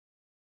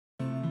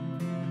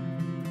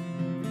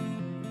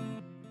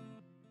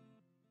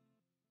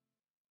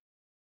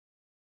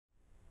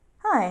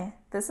Hi,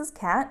 this is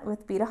Kat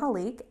with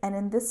Beadaholique, and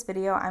in this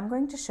video I'm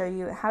going to show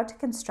you how to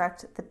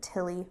construct the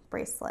Tilly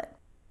bracelet.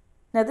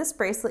 Now this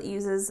bracelet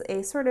uses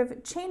a sort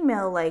of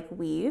chainmail-like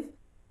weave,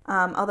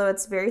 although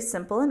it's very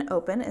simple and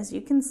open as you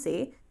can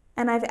see,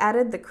 and I've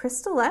added the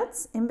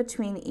Crystaletts in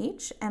between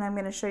each, and I'm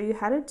going to show you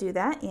how to do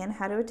that and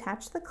how to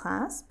attach the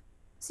clasp,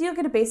 so you'll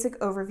get a basic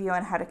overview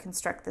on how to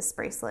construct this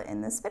bracelet in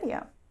this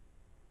video.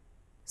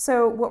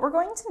 So what we're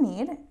going to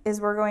need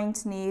is we're going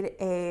to need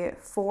a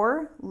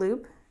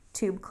 4-loop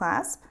tube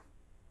clasp.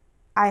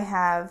 I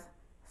have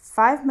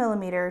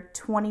 5mm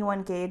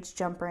 21 gauge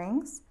jump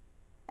rings,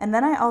 and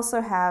then I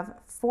also have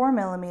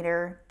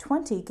 4mm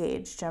 20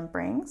 gauge jump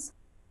rings.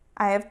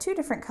 I have 2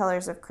 different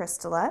colors of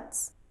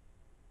Crystaletts,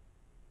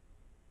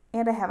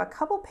 and I have a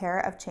couple pair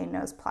of chain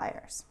nose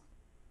pliers.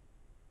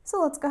 So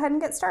let's go ahead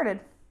and get started.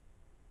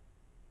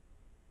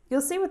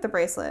 You'll see with the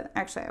bracelet,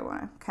 actually I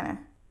want to kind of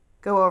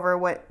go over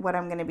what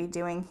I'm going to be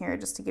doing here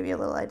just to give you a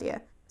little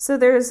idea. So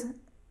there's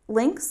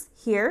links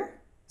here,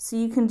 so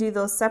you can do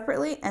those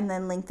separately and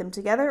then link them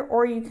together,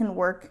 or you can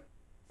work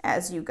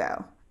as you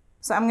go.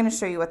 So I'm going to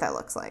show you what that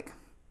looks like.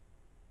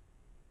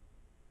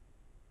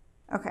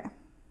 Okay,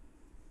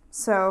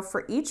 so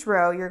for each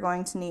row you're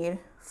going to need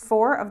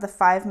 4 of the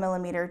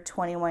 5mm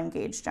 21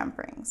 gauge jump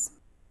rings.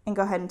 And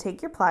go ahead and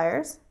take your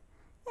pliers,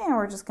 and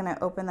we're just going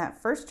to open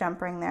that first jump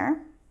ring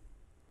there.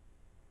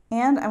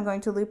 And I'm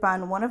going to loop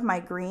on one of my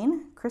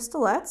green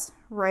Crystaletts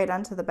right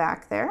onto the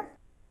back there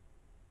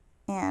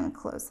and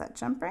close that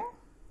jump ring.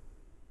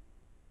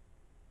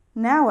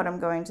 Now what I'm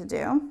going to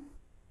do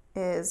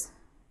is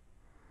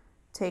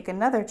take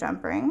another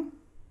jump ring,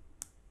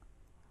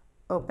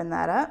 open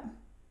that up,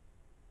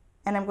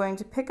 and I'm going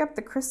to pick up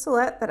the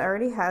Crystalette that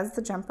already has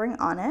the jump ring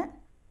on it,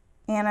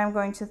 and I'm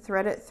going to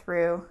thread it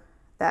through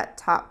that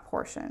top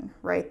portion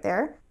right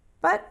there.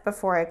 But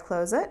before I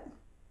close it,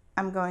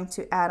 I'm going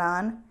to add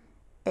on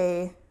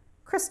a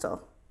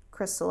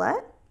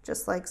Crystalette,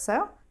 just like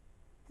so,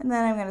 and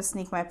then I'm going to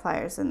sneak my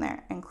pliers in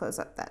there and close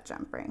up that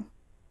jump ring.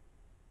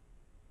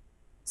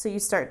 So you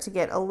start to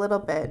get a little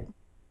bit,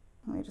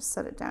 let me just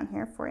set it down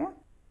here for you,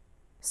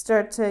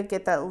 start to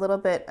get that little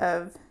bit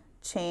of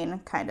chain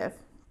kind of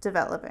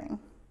developing.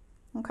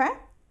 Okay,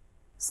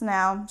 so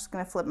now I'm just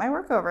going to flip my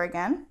work over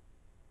again,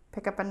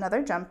 pick up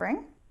another jump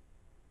ring,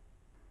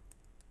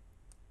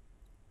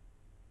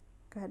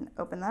 go ahead and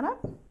open that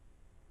up,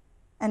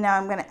 and now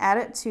I'm going to add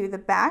it to the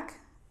back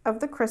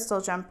of the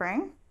crystal jump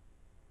ring.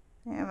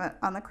 I have it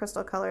on the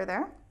crystal color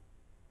there.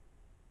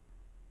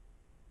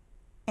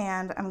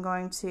 And I'm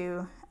going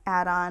to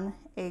add on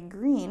a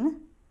green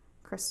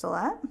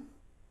Crystalette,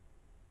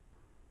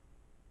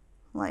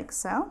 like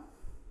so,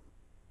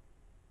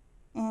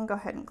 and go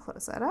ahead and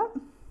close that up.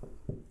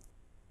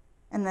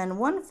 And then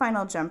one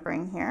final jump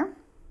ring here.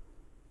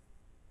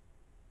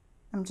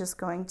 I'm just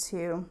going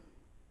to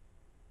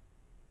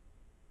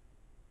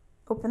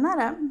open that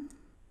up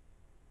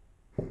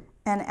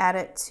and add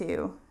it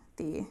to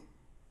the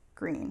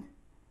green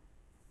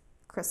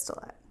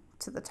Crystalette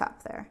to the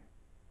top there.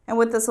 And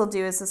what this will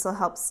do is this will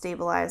help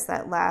stabilize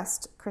that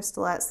last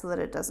Crystalette so that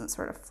it doesn't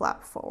sort of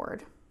flop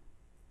forward.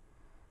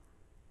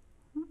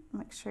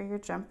 Make sure your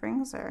jump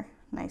rings are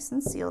nice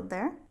and sealed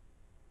there.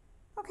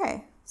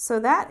 Okay, so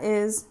that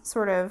is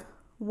sort of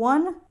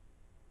one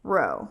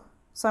row.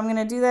 So I'm going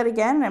to do that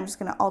again, and I'm just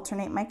going to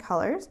alternate my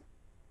colors.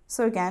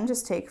 So again,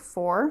 just take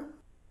 4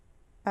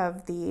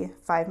 of the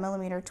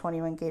 5mm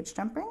 21 gauge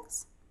jump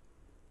rings.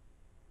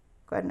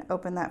 Go ahead and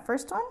open that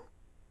first one.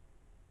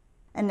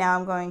 And now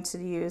I'm going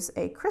to use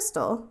a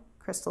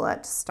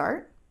Crystalette to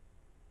start.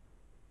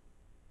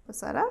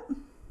 Close that up.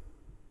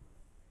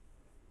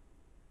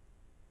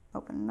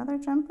 Open another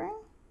jump ring.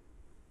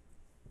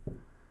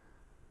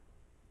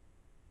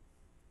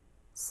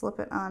 Slip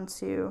it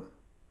onto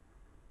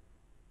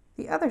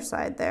the other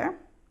side there.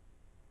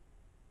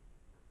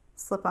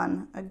 Slip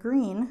on a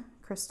green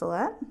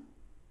Crystalette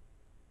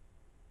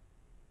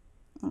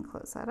and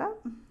close that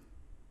up.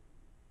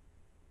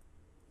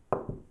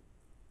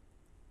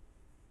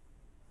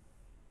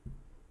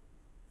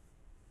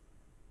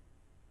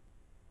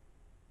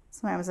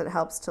 Sometimes it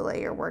helps to lay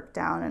your work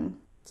down and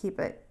keep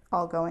it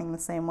all going the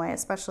same way,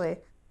 especially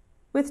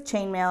with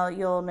chainmail.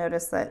 You'll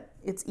notice that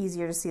it's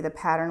easier to see the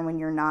pattern when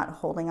you're not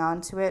holding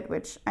on to it,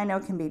 which I know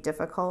can be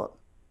difficult,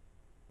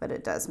 but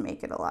it does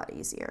make it a lot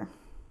easier.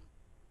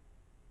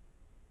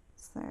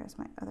 So there's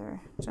my other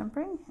jump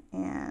ring,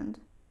 and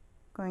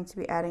I'm going to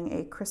be adding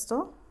a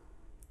crystal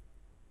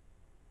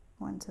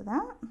one to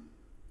that.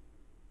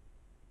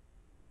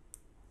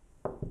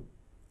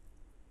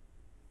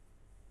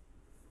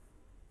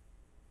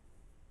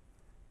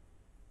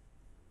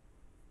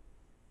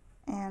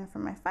 And for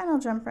my final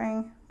jump ring,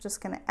 I'm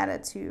just going to add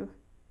it to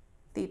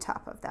the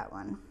top of that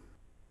one.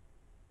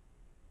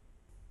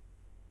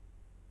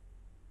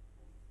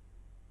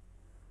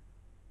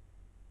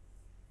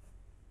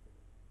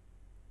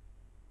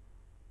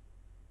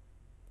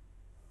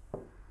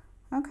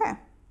 Okay,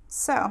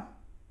 so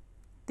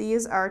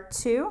these are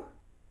 2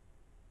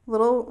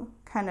 little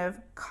kind of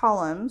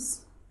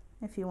columns,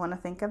 if you want to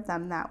think of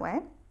them that way.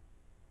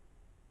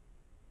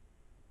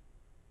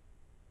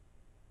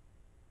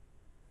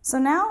 So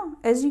now,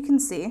 as you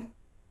can see,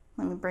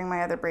 let me bring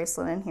my other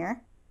bracelet in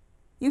here.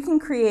 You can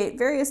create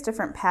various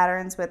different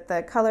patterns with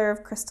the color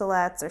of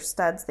crystaletts or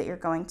studs that you're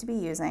going to be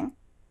using.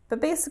 But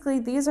basically,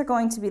 these are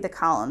going to be the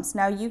columns.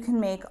 Now you can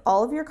make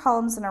all of your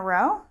columns in a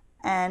row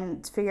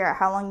and figure out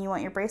how long you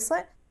want your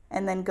bracelet,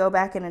 and then go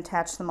back and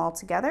attach them all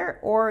together,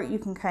 or you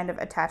can kind of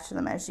attach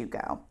them as you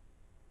go.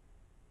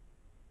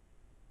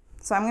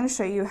 So I'm going to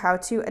show you how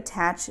to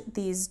attach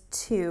these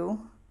two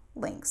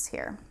links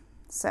here.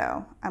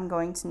 So I'm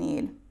going to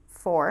need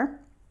 4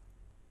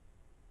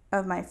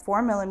 of my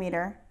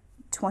 4mm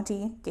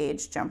 20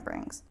 gauge jump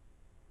rings.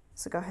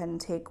 So go ahead and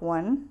take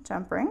one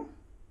jump ring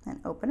and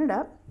open it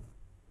up.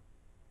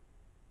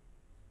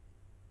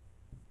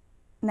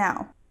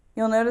 Now,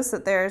 you'll notice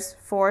that there's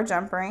 4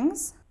 jump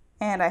rings,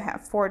 and I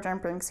have 4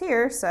 jump rings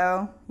here,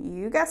 so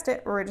you guessed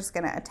it, we're just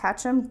gonna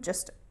attach them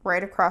just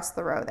right across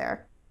the row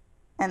there.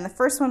 And the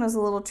first one is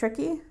a little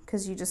tricky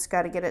because you just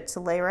gotta get it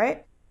to lay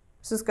right.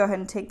 So just go ahead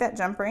and take that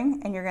jump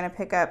ring and you're gonna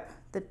pick up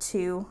the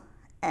 2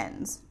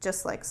 ends,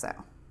 just like so.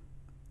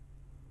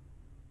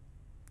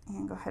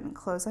 And go ahead and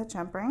close that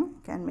jump ring,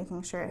 again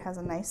making sure it has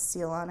a nice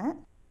seal on it.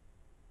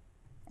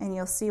 And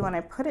you'll see when I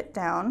put it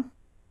down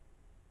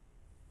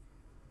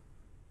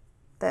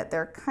that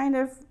they're kind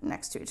of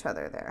next to each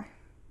other there.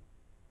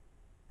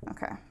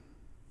 Okay,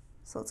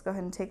 so let's go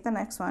ahead and take the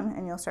next one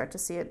and you'll start to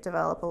see it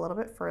develop a little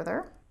bit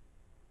further.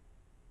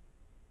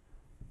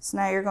 So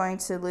now you're going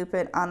to loop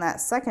it on that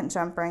second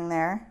jump ring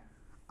there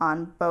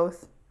on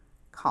both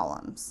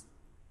columns.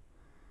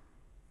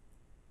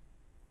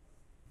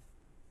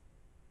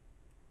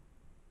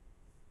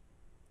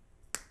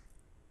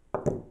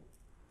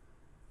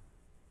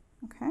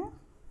 Okay,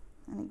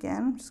 and again,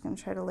 I'm just going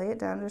to try to lay it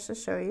down just to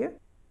show you.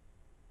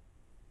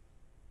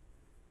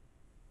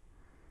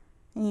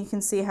 And you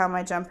can see how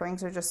my jump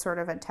rings are just sort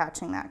of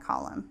attaching that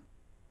column.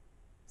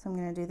 So I'm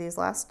going to do these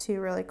last 2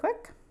 really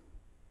quick.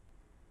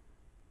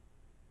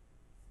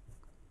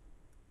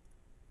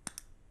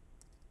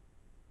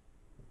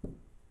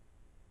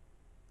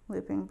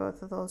 Looping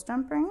both of those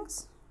jump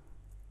rings.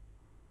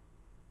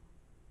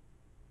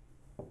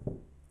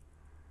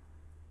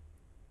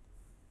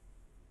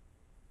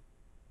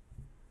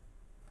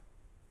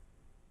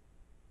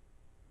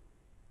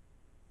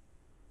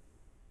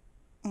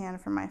 And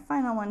for my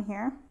final one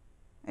here,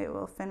 it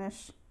will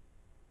finish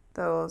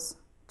those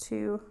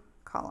 2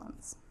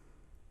 columns.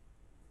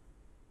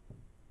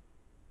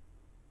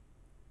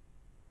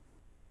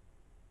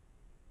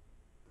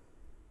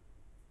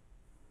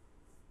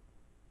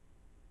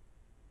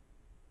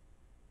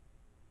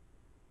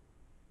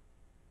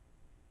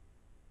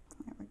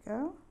 There we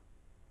go.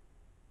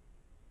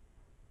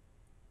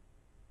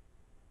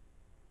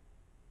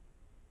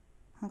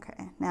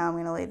 Okay, now I'm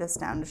going to lay this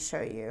down to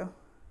show you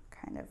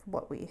kind of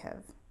what we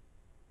have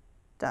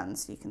done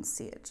so you can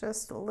see it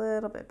just a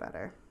little bit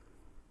better.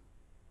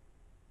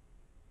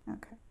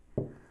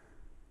 Okay.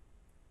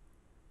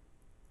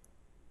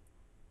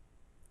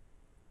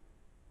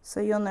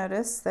 So you'll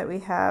notice that we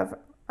have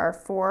our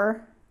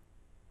 4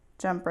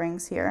 jump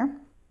rings here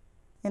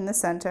in the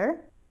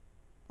center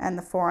and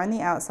the 4 on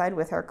the outside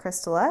with our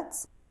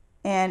crystaletts.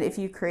 And if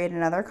you create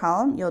another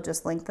column, you'll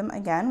just link them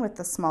again with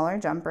the smaller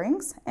jump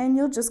rings, and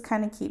you'll just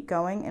kind of keep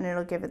going and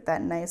it'll give it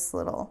that nice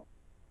little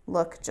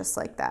look just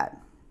like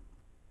that.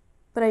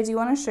 But I do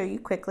want to show you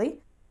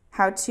quickly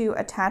how to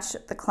attach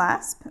the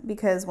clasp,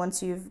 because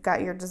once you've got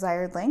your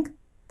desired length,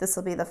 this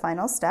will be the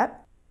final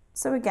step.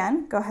 So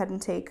again, go ahead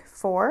and take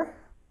 4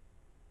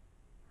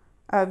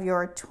 of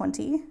your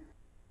 20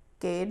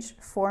 gauge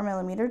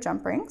 4mm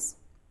jump rings.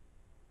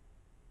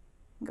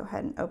 Go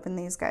ahead and open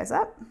these guys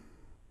up.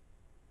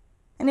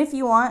 And if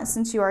you want,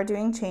 since you are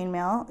doing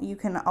chainmail, you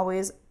can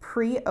always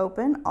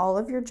pre-open all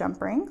of your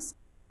jump rings.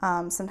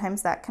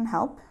 Sometimes that can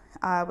help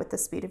with the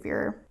speed of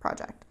your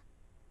project.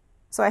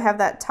 So I have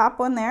that top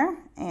one there,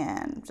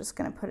 and I'm just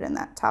going to put it in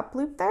that top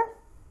loop there.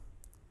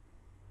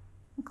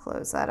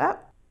 Close that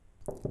up.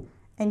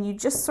 And you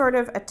just sort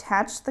of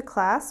attach the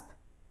clasp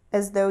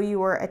as though you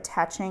were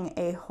attaching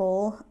a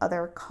whole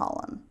other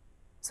column.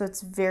 So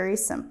it's very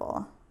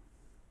simple.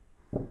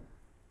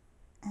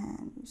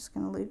 And you're just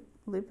going to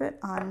loop it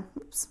on,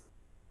 oops.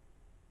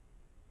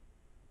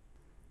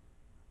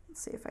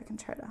 Let's see if I can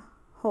try to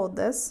hold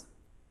this.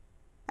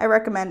 I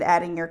recommend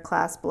adding your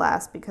clasp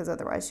last because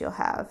otherwise you'll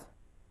have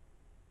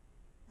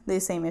the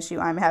same issue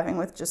I'm having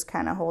with just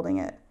kind of holding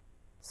it.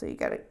 So you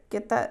got to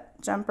get that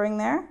jump ring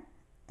there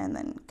and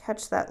then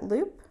catch that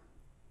loop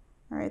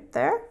right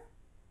there.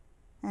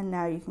 And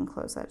now you can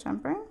close that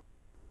jump ring.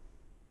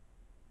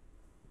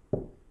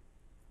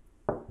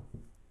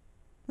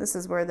 This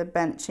is where the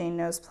bent chain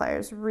nose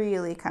pliers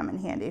really come in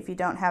handy. If you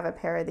don't have a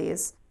pair of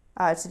these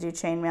to do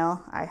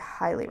chainmail, I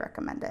highly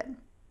recommend it.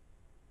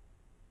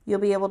 You'll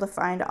be able to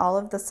find all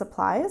of the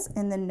supplies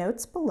in the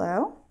notes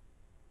below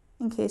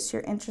in case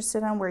you're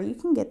interested on where you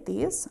can get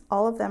these.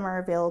 All of them are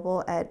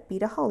available at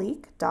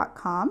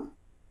beadaholique.com.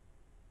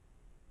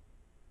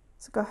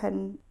 So go ahead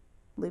and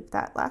loop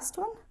that last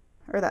one,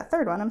 or that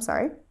third one, I'm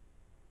sorry,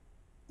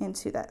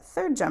 into that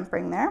third jump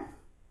ring there.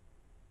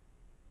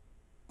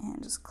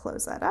 And just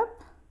close that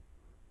up.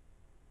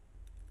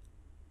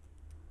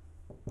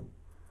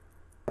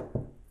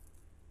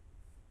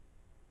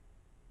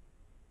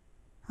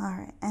 All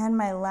right, and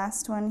my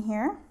last one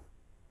here.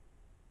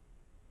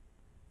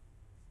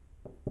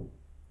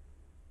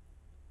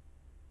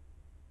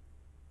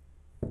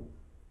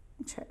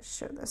 Try to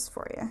show this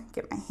for you.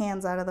 Get my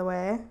hands out of the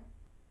way.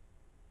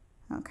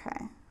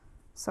 Okay,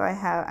 so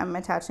I'm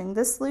attaching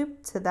this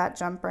loop to that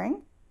jump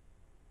ring.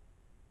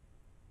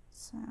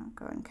 So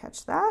go and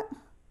catch that.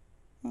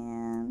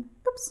 And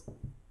oops,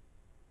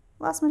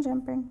 lost my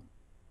jump ring.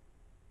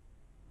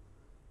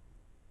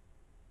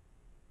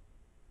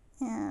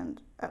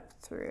 And up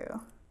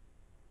through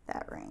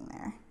that ring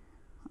there.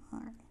 All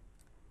right.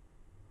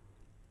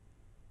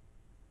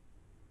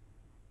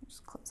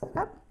 Just close that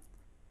up.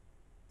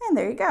 And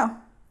there you go.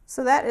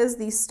 So that is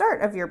the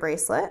start of your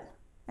bracelet.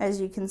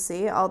 As you can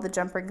see, all the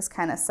jump rings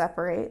kind of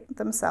separate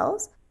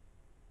themselves.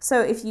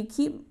 So if you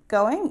keep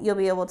going, you'll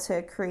be able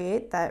to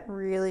create that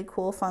really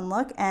cool, fun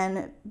look,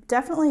 and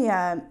definitely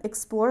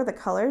explore the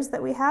colors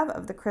that we have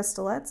of the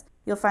Crystaletts.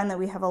 You'll find that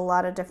we have a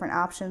lot of different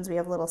options. We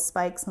have little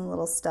spikes and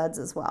little studs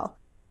as well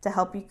to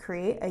help you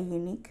create a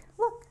unique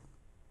look.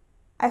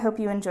 I hope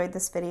you enjoyed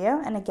this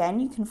video, and again,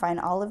 you can find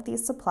all of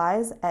these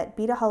supplies at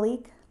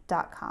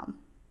beadaholique.com.